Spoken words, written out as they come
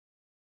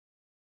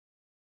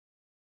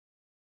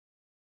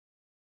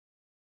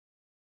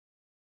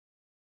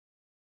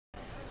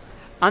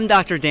I'm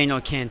Dr.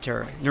 Daniel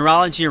Kantor,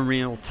 Neurology in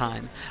Real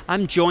Time.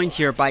 I'm joined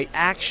here by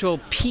actual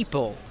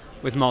people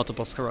with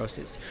multiple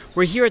sclerosis.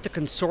 We're here at the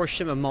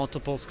Consortium of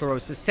Multiple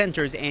Sclerosis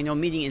Centers annual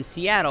meeting in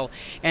Seattle,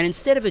 and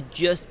instead of it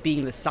just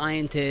being the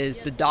scientists,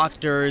 the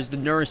doctors, the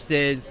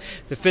nurses,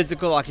 the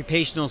physical,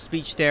 occupational,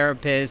 speech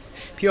therapists,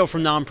 people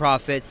from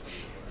nonprofits,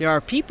 there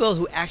are people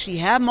who actually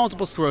have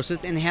multiple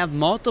sclerosis and have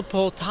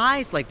multiple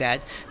ties like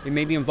that. They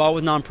may be involved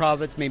with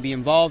nonprofits, may be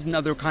involved in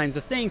other kinds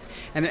of things,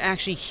 and they're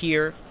actually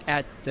here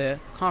at the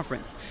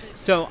conference.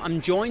 So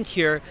I'm joined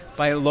here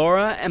by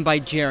Laura and by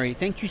Jerry.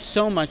 Thank you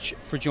so much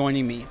for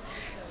joining me.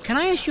 Can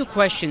I ask you a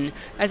question?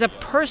 As a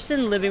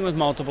person living with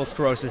multiple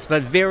sclerosis,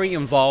 but very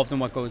involved in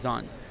what goes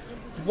on,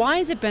 why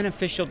is it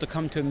beneficial to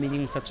come to a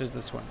meeting such as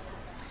this one?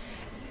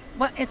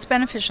 Well, it's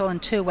beneficial in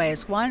two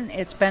ways. One,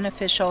 it's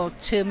beneficial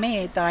to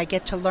me that I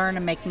get to learn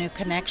and make new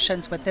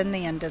connections within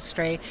the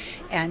industry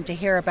and to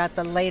hear about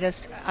the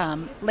latest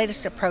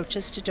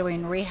approaches to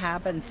doing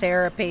rehab and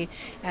therapy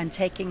and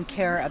taking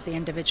care of the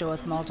individual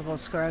with multiple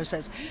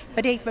sclerosis.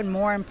 But even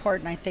more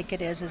important, I think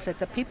it is that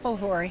the people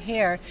who are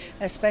here,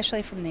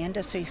 especially from the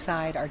industry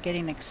side, are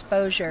getting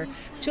exposure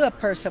to a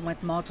person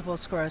with multiple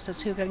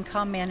sclerosis who can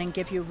come in and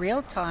give you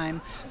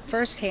real-time,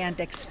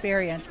 first-hand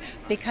experience,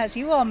 because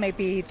you all may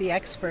be the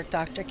expert,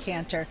 Dr.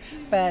 Kantor,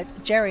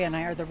 but Jerry and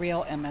I are the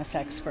real MS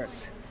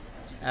experts.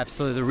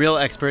 Absolutely, the real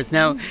experts.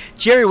 Now,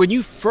 Jerry, when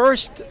you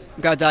first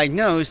got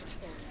diagnosed,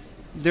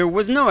 there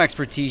was no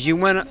expertise. You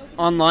went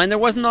online, there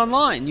wasn't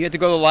online. You had to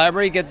go to the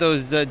library, get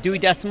those Dewey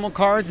Decimal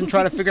cards and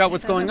try to figure out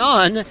what's going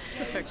on.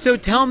 So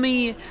tell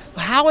me,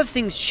 how have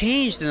things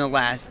changed in the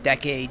last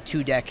decade,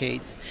 2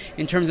 decades,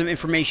 in terms of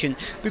information?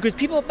 Because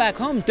people back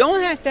home don't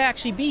have to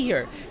actually be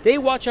here. They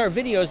watch our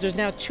videos. There's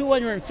now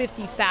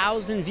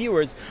 250,000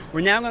 viewers.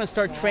 We're now going to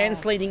start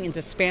translating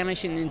into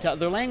Spanish and into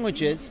other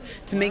languages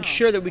to make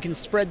sure that we can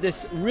spread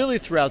this really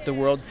throughout the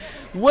world.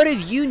 What have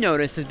you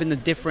noticed has been the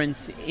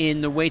difference in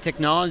the way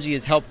technology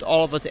has helped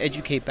all of us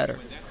educate better?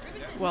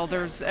 Well,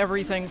 there's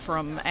everything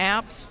from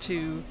apps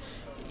to,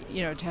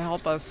 to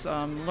help us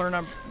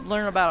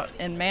learn about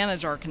and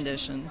manage our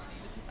condition,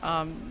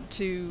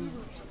 to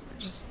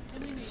just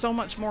so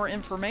much more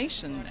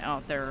information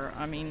out there.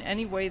 I mean,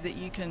 any way that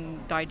you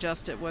can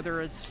digest it,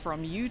 whether it's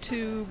from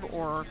YouTube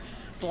or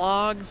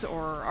blogs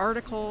or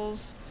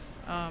articles,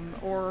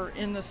 or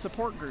in the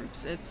support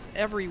groups, it's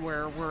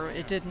everywhere where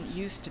it didn't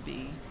used to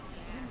be.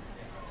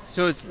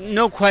 So it's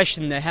no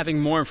question that having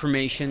more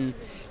information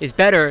is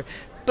better,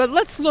 but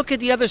let's look at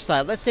the other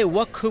side. Let's say,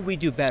 what could we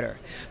do better?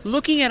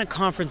 Looking at a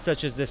conference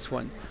such as this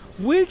one,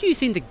 where do you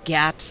think the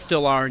gaps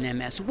still are in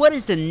MS? What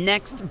is the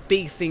next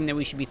big thing that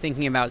we should be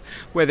thinking about?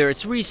 Whether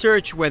it's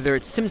research, whether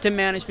it's symptom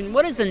management,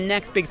 what is the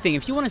next big thing?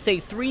 If you want to say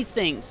 3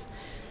 things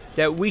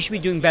that we should be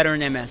doing better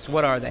in MS,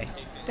 what are they?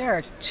 There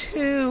are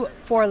 2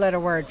 4-letter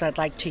words I'd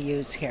like to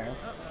use here.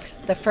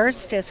 The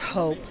first is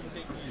hope.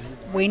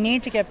 We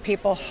need to give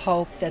people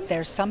hope that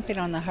there's something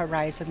on the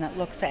horizon that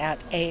looks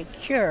at a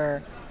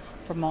cure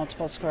for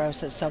multiple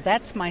sclerosis. So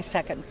that's my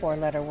second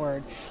 4-letter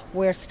word.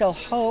 We're still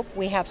hope.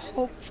 We have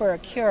hope for a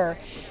cure.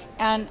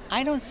 And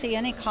I don't see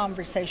any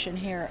conversation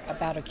here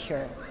about a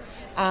cure.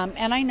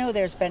 And I know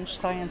there's bench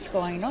science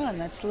going on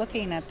that's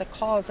looking at the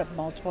cause of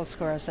multiple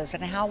sclerosis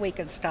and how we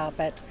can stop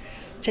it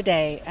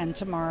today and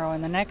tomorrow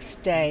and the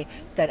next day,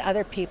 that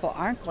other people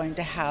aren't going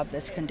to have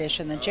this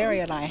condition that Jerry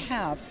and I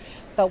have.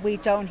 But we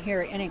don't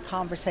hear any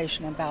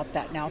conversation about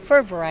that now for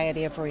a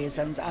variety of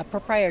reasons,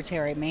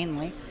 proprietary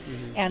mainly,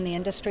 and the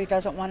industry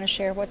doesn't want to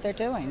share what they're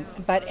doing.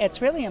 But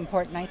it's really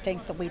important, I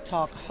think, that we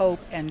talk hope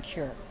and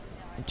cure.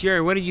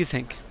 Jerry, what do you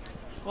think?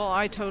 Well,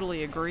 I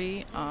totally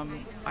agree.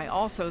 I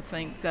also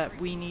think that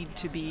we need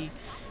to be,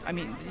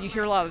 you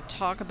hear a lot of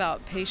talk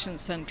about patient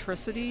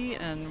centricity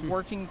and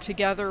working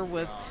together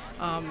with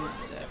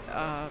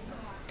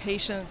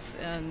patients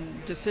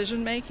and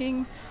decision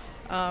making.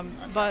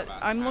 But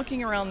I'm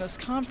looking around this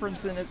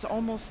conference and it's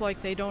almost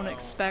like they don't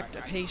expect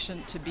a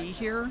patient to be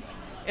here.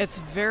 It's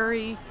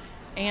very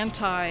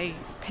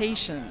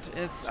anti-patient.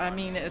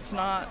 It's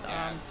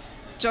not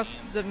just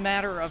the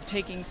matter of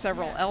taking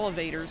several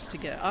elevators to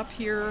get up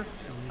here,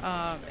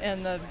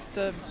 and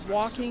the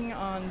walking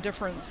on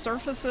different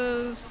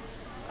surfaces.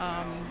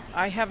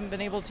 I haven't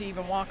been able to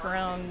even walk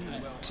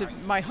around to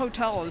my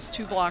hotel is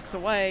 2 blocks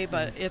away,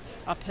 but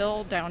it's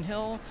uphill,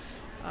 downhill.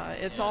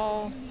 It's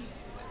all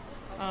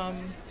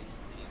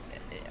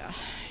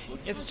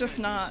it's just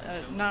not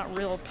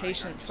real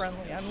patient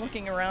friendly. I'm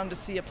looking around to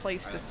see a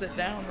place to sit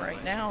down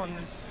right now, and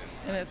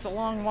it's a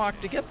long walk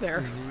to get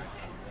there.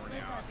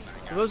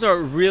 Those are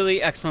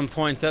really excellent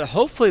points that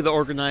hopefully the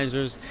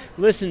organizers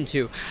listen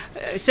to.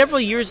 Several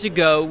years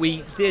ago,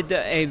 we did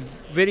our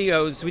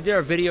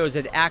videos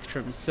at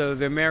ACTRIMS, so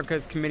the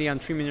America's Committee on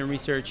Treatment and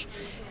Research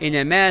in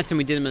MS, and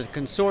we did them as a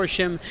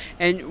consortium,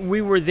 and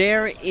we were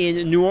there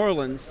in New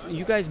Orleans.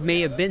 You guys may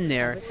have been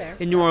there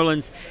in New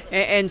Orleans.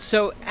 And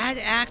so at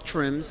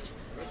ACTRIMS,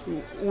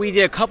 we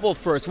did a couple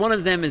first. One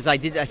of them is I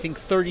did, I think,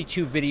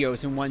 32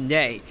 videos in one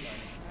day.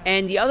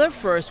 And the other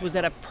first was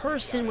that a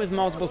person with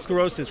multiple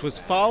sclerosis was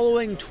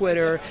following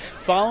Twitter,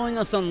 following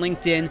us on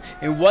LinkedIn.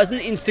 It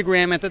wasn't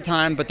Instagram at the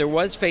time, but there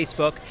was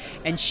Facebook.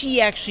 And she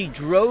actually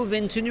drove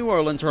into New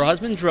Orleans. Her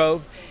husband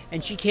drove,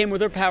 and she came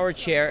with her power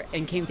chair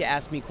and came to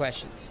ask me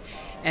questions.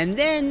 And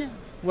then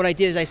what I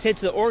did is I said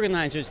to the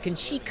organizers, can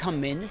she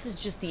come in? This is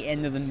just the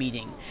end of the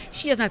meeting.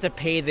 She doesn't have to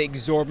pay the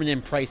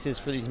exorbitant prices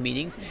for these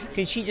meetings.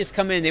 Can she just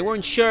come in? They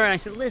weren't sure, and I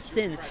said,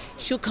 listen,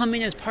 she'll come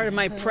in as part of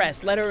my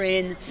press. Let her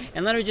in,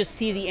 and let her just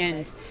see the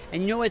end.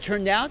 And you know what it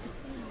turned out?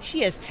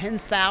 She has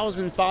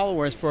 10,000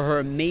 followers for her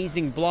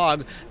amazing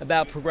blog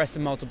about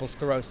progressive multiple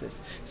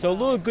sclerosis. So a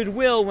little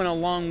goodwill went a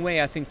long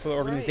way, I think, for the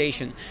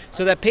organization.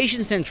 So that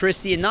patient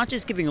centricity, and not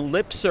just giving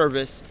lip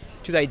service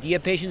to the idea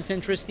of patient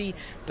centricity,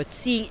 but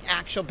seeing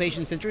actual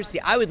patient centricity.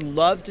 I would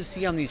love to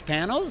see on these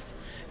panels,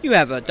 you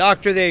have a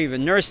doctor there, you have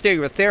a nurse there,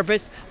 you have a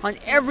therapist. On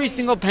every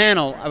single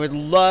panel, I would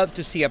love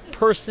to see a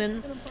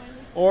person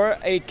or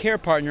a care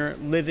partner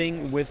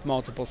living with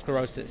multiple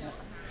sclerosis.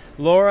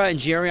 Laura and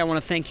Jerry, I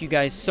want to thank you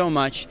guys so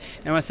much,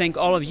 and I want to thank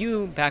all of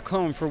you back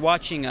home for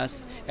watching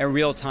us at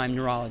Real Time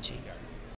Neurology.